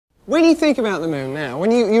When you think about the moon now,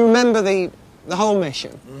 when you remember the whole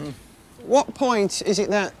mission, what point is it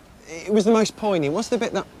that it was the most poignant? What's the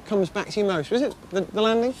bit that comes back to you most? Was it the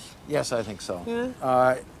landing? Yes, I think so.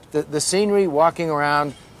 Yeah. The scenery, walking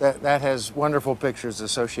around, that has wonderful pictures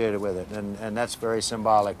associated with it, and that's very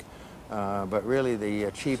symbolic. But really the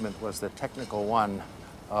achievement was the technical one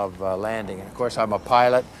of landing. And of course, I'm a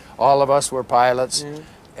pilot. All of us were pilots,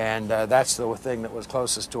 and that's the thing that was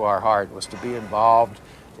closest to our heart, was to be involved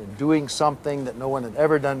in doing something that no one had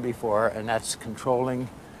ever done before, and that's controlling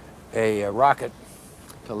a rocket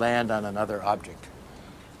to land on another object.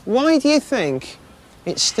 Why do you think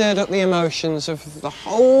it stirred up the emotions of the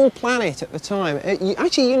whole planet at the time? It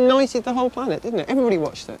actually united the whole planet, didn't it? Everybody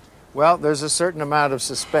watched it. Well, there's a certain amount of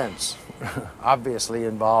suspense, obviously,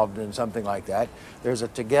 involved in something like that. There's a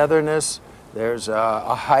togetherness, there's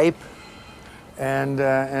a hype, and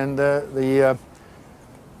the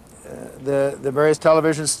various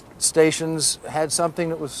television stations had something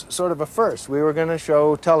that was sort of a first. We were going to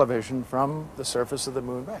show television from the surface of the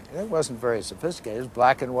moon back. It wasn't very sophisticated. It was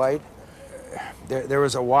black and white. There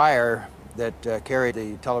was a wire that carried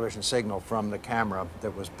the television signal from the camera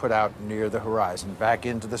that was put out near the horizon back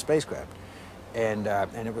into the spacecraft, and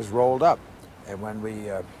it was rolled up. And when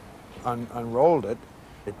we unrolled it,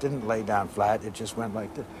 it didn't lay down flat. It just went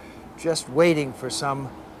like this, just waiting for some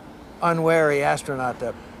unwary astronaut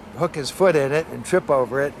to hook his foot in it and trip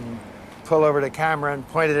over it and pull over the camera and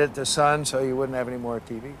point it at the sun so you wouldn't have any more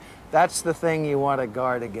TV. That's the thing you want to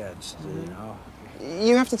guard against, you know.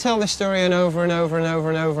 You have to tell this story over and over and over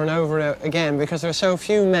and over and over again because there are so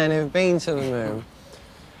few men who've been to the moon.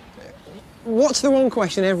 What's the one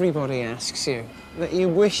question everybody asks you that you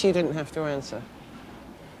wish you didn't have to answer?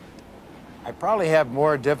 I probably have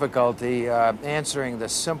more difficulty answering the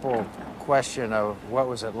simple question of what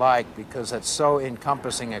was it like, because it's so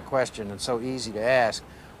encompassing a question and so easy to ask,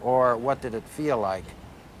 or what did it feel like?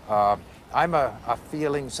 I'm a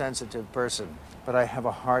feeling sensitive person, but I have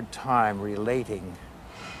a hard time relating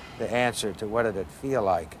the answer to what did it feel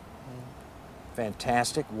like.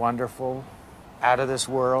 Fantastic, wonderful, out of this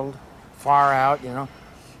world, far out, you know.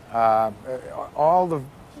 All the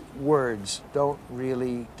words don't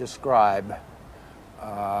really describe.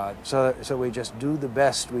 So we just do the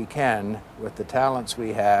best we can with the talents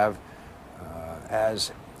we have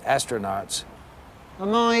as astronauts.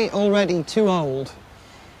 Am I already too old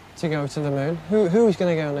to go to the moon? Who's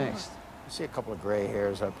going to go next? I see a couple of gray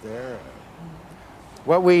hairs up there.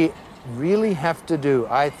 What we really have to do,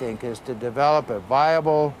 I think, is to develop a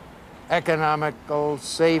viable, economical,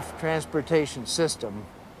 safe transportation system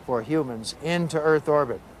for humans into Earth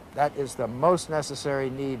orbit. That is the most necessary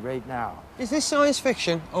need right now. Is this science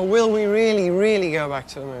fiction, or will we really, really go back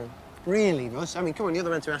to the moon? Really, Russ? I mean, come on, you're the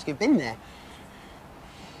man to ask. You've been there.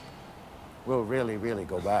 We'll really, really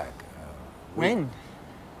go back. When?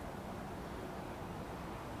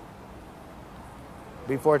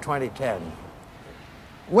 Before 2010.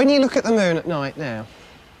 When you look at the moon at night now,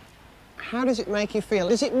 how does it make you feel?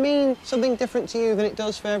 Does it mean something different to you than it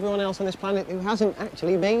does for everyone else on this planet who hasn't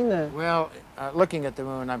actually been there? Well, looking at the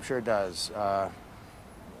moon, I'm sure does.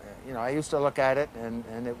 You know, I used to look at it,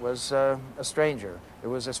 and it was a stranger. It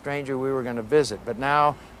was a stranger we were going to visit. But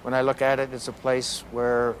now, when I look at it, it's a place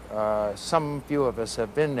where some few of us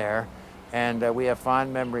have been there, and we have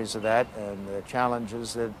fond memories of that, and the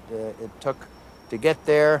challenges that it took to get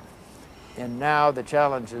there, and now the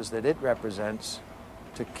challenges that it represents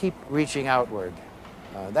to keep reaching outward.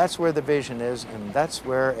 That's where the vision is, and that's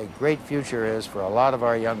where a great future is for a lot of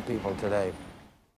our young people today.